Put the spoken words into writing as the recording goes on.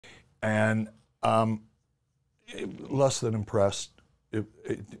And less than impressed. I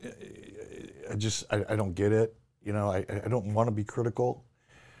don't get it. You know, I don't want to be critical,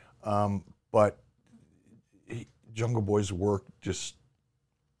 but Jungle Boy's work just.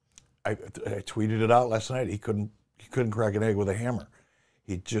 I tweeted it out last night. He couldn't crack an egg with a hammer.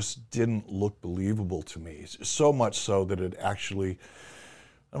 He just didn't look believable to me. So much so that it actually,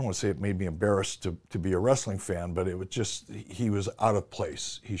 I don't want to say it made me embarrassed to be a wrestling fan, but it was just, he was out of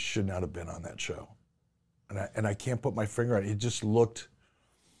place. He should not have been on that show. And I can't put my finger on it.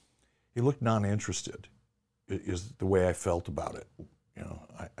 He looked non-interested, is the way I felt about it. You know,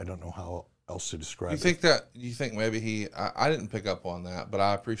 I don't know how else to describe it. You think maybe I didn't pick up on that, but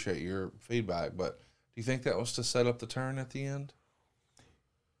I appreciate your feedback, but do you think that was to set up the turn at the end?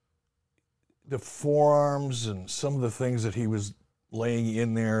 The forearms and some of the things that he was laying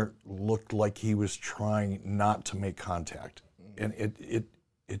in there looked like he was trying not to make contact. And it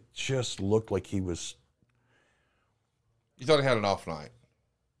just looked like he was... You thought he had an off night?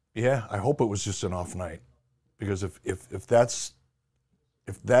 Yeah, I hope it was just an off night. Because if that's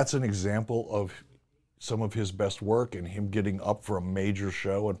an example of some of his best work and him getting up for a major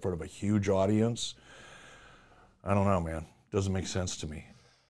show in front of a huge audience, I don't know, man. Doesn't make sense to me.